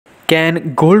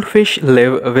Can goldfish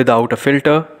live without a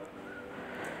filter?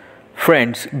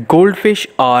 Friends, goldfish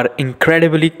are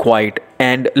incredibly quiet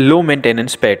and low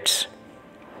maintenance pets.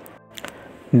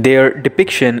 Their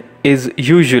depiction is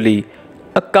usually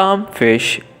a calm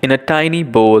fish in a tiny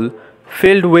bowl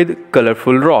filled with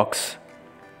colorful rocks.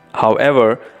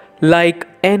 However, like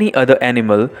any other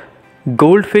animal,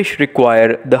 goldfish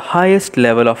require the highest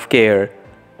level of care,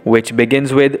 which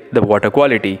begins with the water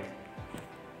quality.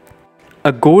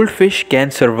 A goldfish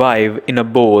can survive in a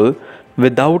bowl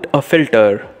without a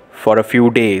filter for a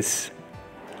few days.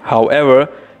 However,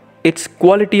 its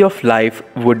quality of life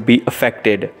would be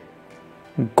affected.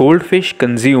 Goldfish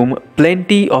consume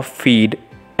plenty of feed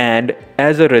and,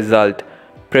 as a result,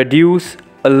 produce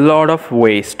a lot of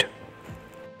waste.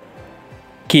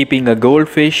 Keeping a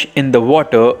goldfish in the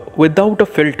water without a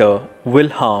filter will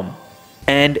harm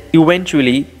and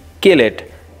eventually kill it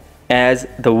as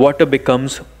the water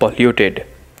becomes polluted.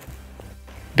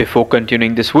 Before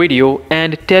continuing this video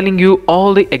and telling you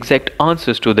all the exact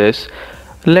answers to this,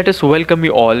 let us welcome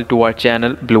you all to our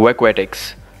channel Blue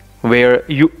Aquatics, where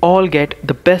you all get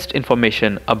the best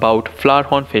information about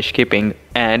flowerhorn fish keeping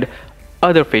and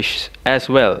other fish as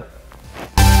well.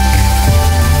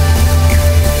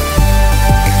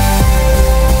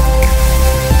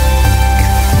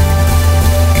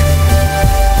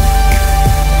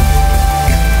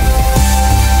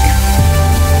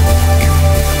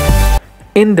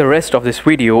 In the rest of this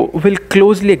video, we'll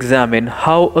closely examine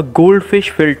how a goldfish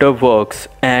filter works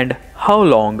and how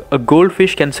long a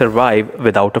goldfish can survive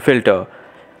without a filter.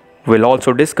 We'll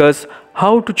also discuss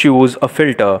how to choose a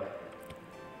filter,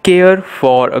 care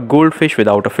for a goldfish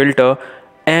without a filter,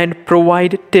 and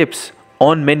provide tips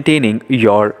on maintaining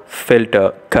your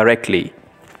filter correctly.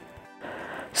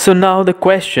 So now the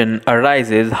question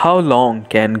arises, how long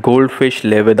can goldfish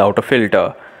live without a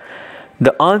filter?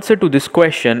 The answer to this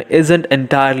question isn't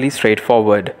entirely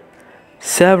straightforward.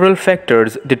 Several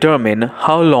factors determine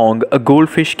how long a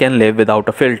goldfish can live without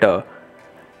a filter.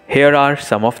 Here are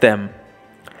some of them.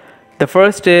 The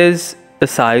first is the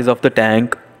size of the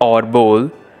tank or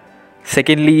bowl.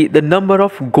 Secondly, the number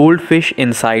of goldfish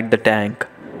inside the tank.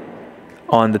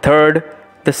 On the third,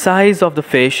 the size of the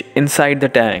fish inside the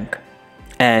tank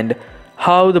and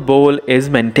how the bowl is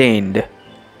maintained.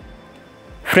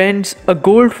 Friends, a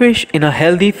goldfish in a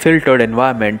healthy filtered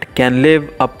environment can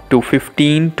live up to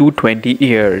 15 to 20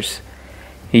 years.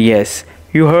 Yes,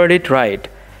 you heard it right.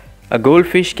 A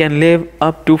goldfish can live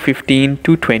up to 15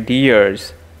 to 20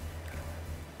 years.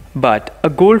 But a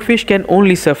goldfish can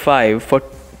only survive for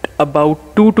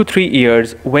about 2 to 3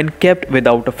 years when kept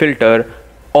without a filter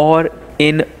or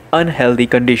in unhealthy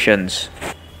conditions.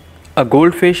 A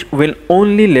goldfish will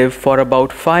only live for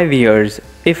about 5 years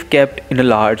if kept in a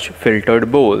large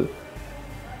filtered bowl.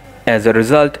 As a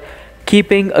result,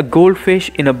 keeping a goldfish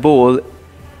in a bowl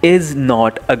is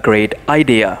not a great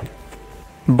idea.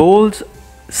 Bowls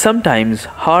sometimes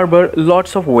harbor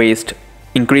lots of waste,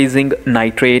 increasing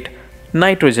nitrate,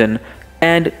 nitrogen,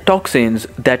 and toxins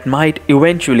that might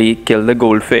eventually kill the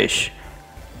goldfish.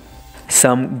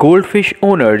 Some goldfish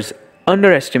owners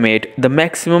underestimate the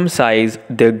maximum size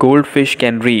their goldfish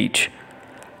can reach.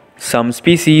 Some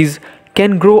species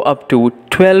can grow up to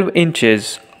 12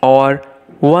 inches or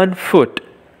 1 foot,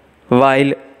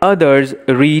 while others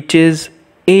reaches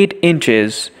 8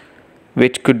 inches,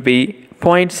 which could be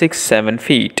 0.67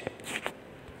 feet.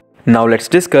 Now let's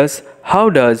discuss, how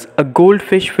does a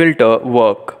goldfish filter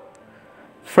work?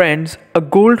 Friends, a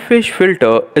goldfish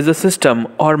filter is a system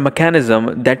or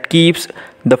mechanism that keeps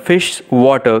the fish's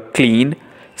water clean,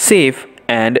 safe,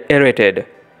 and aerated.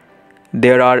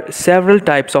 There are several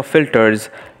types of filters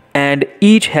and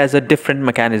each has a different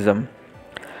mechanism.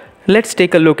 Let's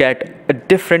take a look at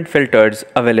different filters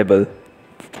available.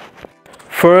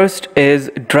 First is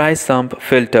dry sump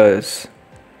filters.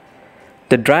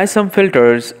 The dry sump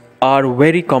filters are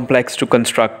very complex to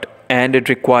construct and it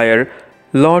require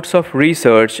lots of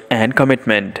research and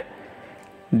commitment.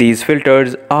 These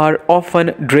filters are often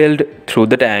drilled through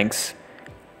the tanks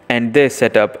and this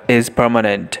setup is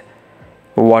permanent.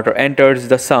 Water enters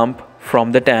the sump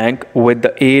from the tank with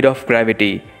the aid of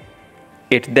gravity.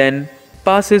 It then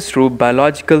passes through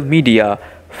biological media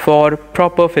for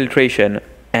proper filtration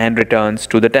and returns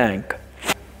to the tank.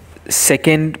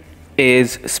 Second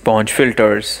is sponge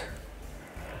filters.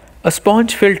 A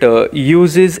sponge filter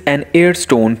uses an air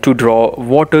stone to draw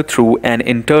water through an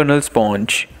internal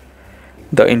sponge.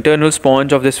 The internal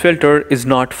sponge of this filter is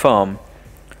not firm.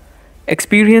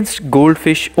 Experienced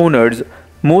goldfish owners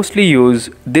mostly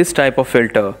use this type of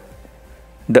filter.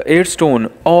 The air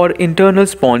stone or internal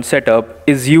sponge setup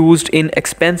is used in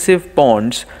expensive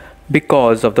ponds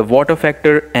because of the water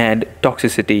factor and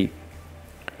toxicity.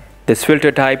 This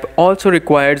filter type also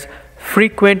requires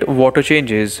frequent water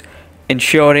changes,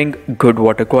 ensuring good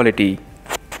water quality.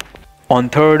 On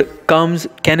third comes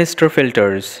canister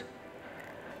filters.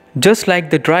 Just like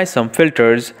the dry sump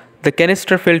filters, the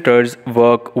canister filters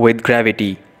work with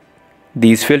gravity.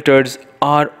 These filters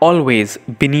are always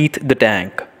beneath the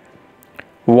tank.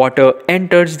 Water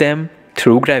enters them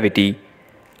through gravity,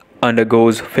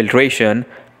 undergoes filtration,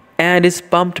 and is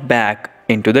pumped back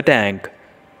into the tank.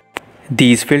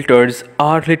 These filters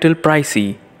are little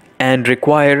pricey and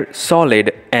require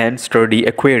solid and sturdy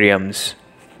aquariums.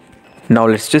 Now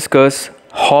let's discuss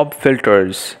hob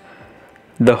filters.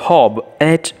 The hob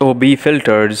HOB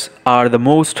filters are the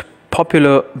most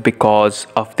popular because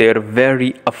of their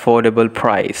very affordable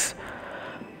price.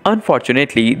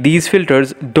 Unfortunately, these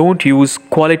filters don't use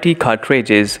quality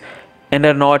cartridges and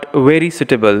are not very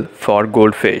suitable for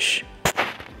goldfish.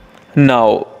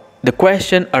 Now, the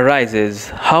question arises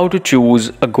how to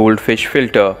choose a goldfish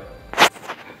filter.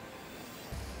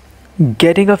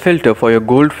 Getting a filter for your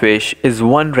goldfish is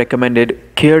one recommended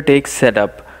caretaker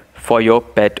setup for your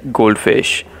pet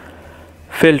goldfish.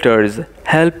 Filters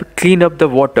help clean up the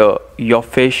water your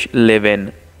fish live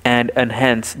in and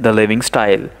enhance the living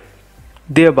style,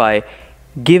 thereby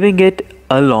giving it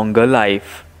a longer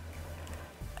life.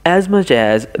 As much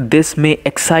as this may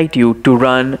excite you to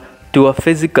run to a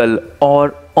physical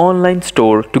or online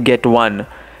store to get one,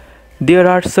 there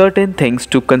are certain things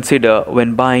to consider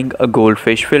when buying a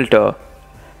goldfish filter.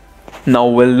 Now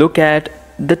we'll look at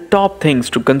the top things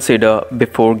to consider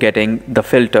before getting the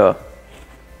filter.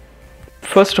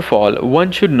 First of all,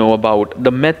 one should know about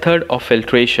the method of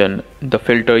filtration the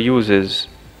filter uses.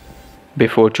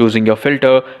 Before choosing your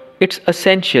filter, it's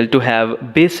essential to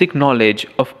have basic knowledge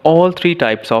of all three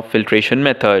types of filtration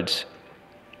methods.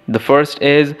 The first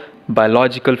is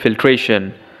biological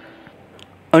filtration.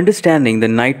 Understanding the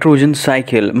nitrogen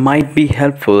cycle might be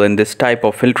helpful in this type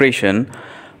of filtration.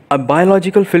 A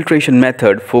biological filtration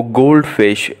method for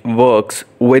goldfish works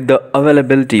with the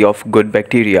availability of good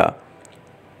bacteria.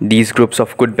 These groups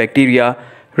of good bacteria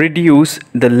reduce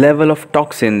the level of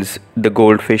toxins the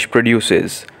goldfish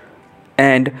produces,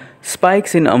 and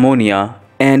spikes in ammonia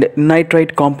and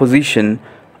nitrite composition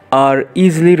are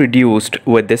easily reduced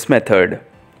with this method.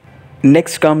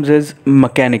 Next comes is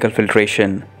mechanical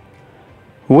filtration.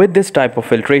 With this type of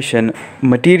filtration,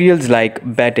 materials like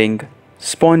batting,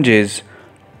 sponges,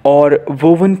 or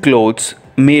woven clothes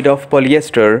made of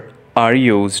polyester are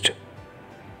used.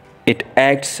 It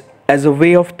acts as a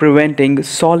way of preventing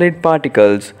solid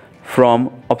particles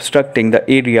from obstructing the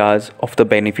areas of the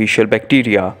beneficial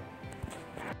bacteria.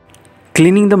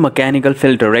 Cleaning the mechanical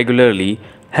filter regularly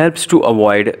helps to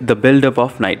avoid the buildup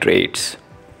of nitrates.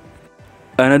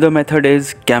 Another method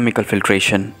is chemical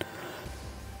filtration.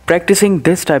 Practicing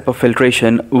this type of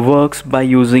filtration works by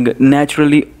using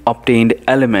naturally obtained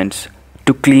elements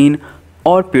to clean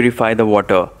or purify the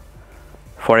water.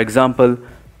 For example,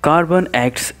 carbon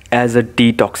acts as a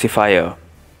detoxifier.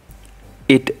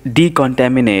 It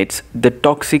decontaminates the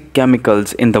toxic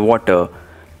chemicals in the water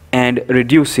and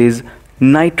reduces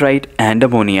nitrite and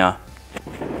ammonia.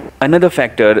 Another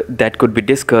factor that could be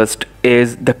discussed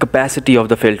is the capacity of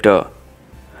the filter.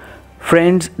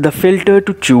 Friends, the filter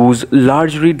to choose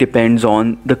largely depends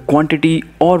on the quantity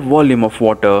or volume of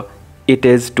water it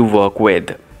is to work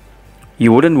with.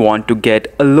 You wouldn't want to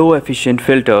get a low efficient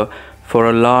filter for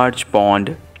a large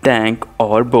pond, tank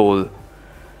or bowl.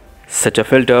 Such a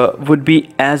filter would be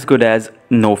as good as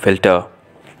no filter.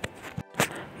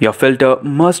 Your filter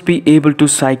must be able to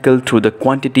cycle through the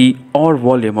quantity or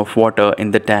volume of water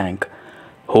in the tank,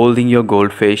 holding your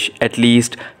goldfish at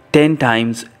least 10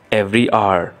 times every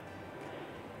hour.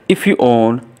 If you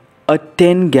own a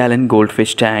 10-gallon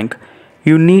goldfish tank,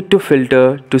 you need to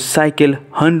filter to cycle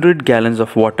 100 gallons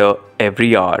of water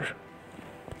every hour.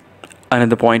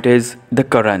 Another point is the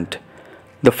current.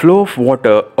 The flow of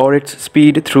water or its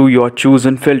speed through your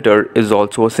chosen filter is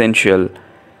also essential.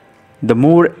 The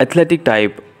more athletic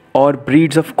type or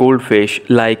breeds of goldfish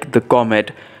like the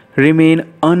comet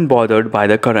remain unbothered by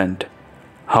the current.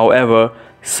 However,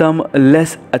 some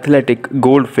less athletic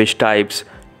goldfish types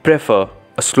prefer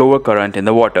a slower current in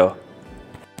the water.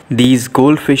 These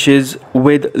goldfishes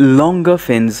with longer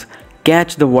fins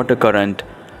catch the water current,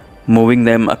 moving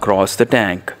them across the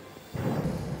tank.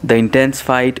 The intense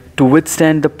fight to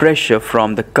withstand the pressure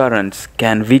from the currents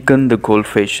can weaken the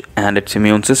goldfish and its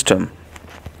immune system.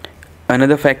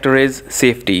 Another factor is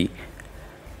safety.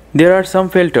 There are some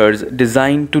filters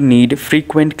designed to need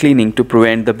frequent cleaning to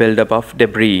prevent the buildup of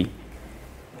debris.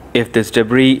 If this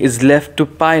debris is left to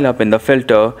pile up in the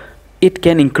filter, it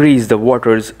can increase the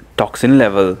water's toxin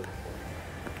level.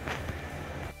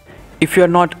 If you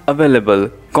are not available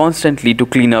constantly to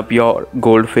clean up your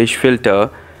goldfish filter,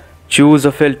 choose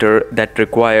a filter that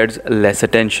requires less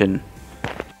attention.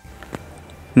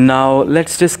 Now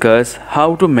let's discuss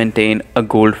how to maintain a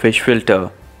goldfish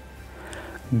filter.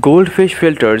 Goldfish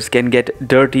filters can get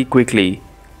dirty quickly,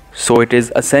 so it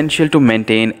is essential to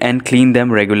maintain and clean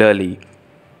them regularly.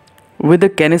 With the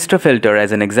canister filter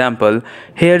as an example,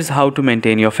 here's how to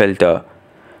maintain your filter.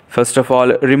 First of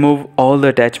all, remove all the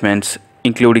attachments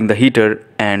including the heater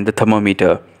and the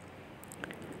thermometer.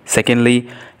 Secondly,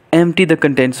 empty the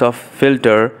contents of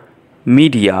filter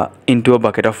media into a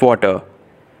bucket of water.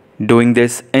 Doing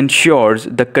this ensures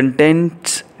the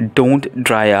contents don't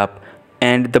dry up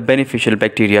and the beneficial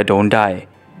bacteria don't die.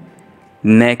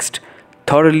 Next,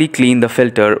 thoroughly clean the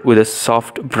filter with a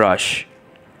soft brush.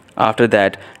 After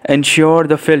that, ensure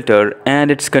the filter and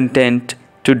its content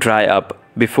to dry up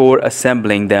before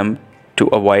assembling them to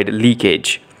avoid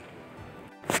leakage.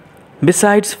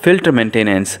 Besides filter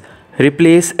maintenance,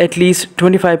 replace at least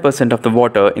 25% of the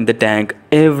water in the tank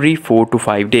every 4 to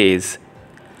 5 days.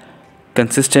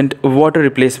 Consistent water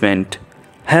replacement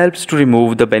helps to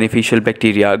remove the beneficial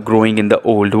bacteria growing in the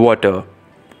old water.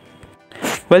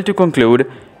 Well, to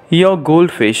conclude, your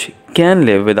goldfish can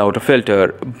live without a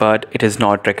filter, but it is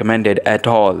not recommended at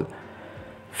all.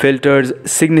 Filters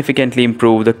significantly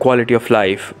improve the quality of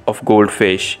life of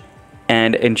goldfish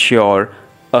and ensure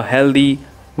a healthy,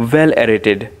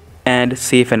 well-aerated and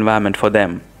safe environment for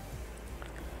them.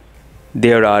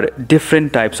 There are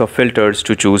different types of filters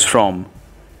to choose from.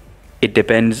 It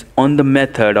depends on the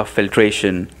method of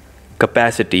filtration,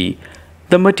 capacity,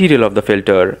 the material of the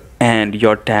filter, and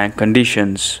your tank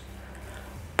conditions.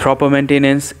 Proper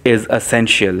maintenance is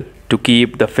essential to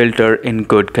keep the filter in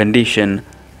good condition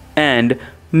and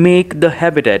make the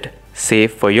habitat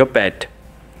safe for your pet.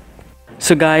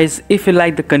 So guys, if you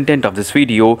like the content of this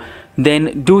video,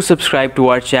 then do subscribe to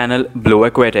our channel Blue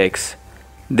Aquatics.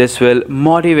 This will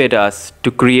motivate us to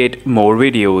create more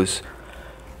videos.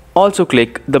 Also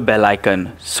click the bell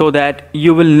icon so that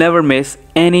you will never miss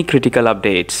any critical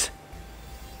updates.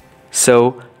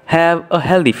 So have a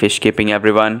healthy fish keeping,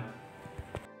 everyone.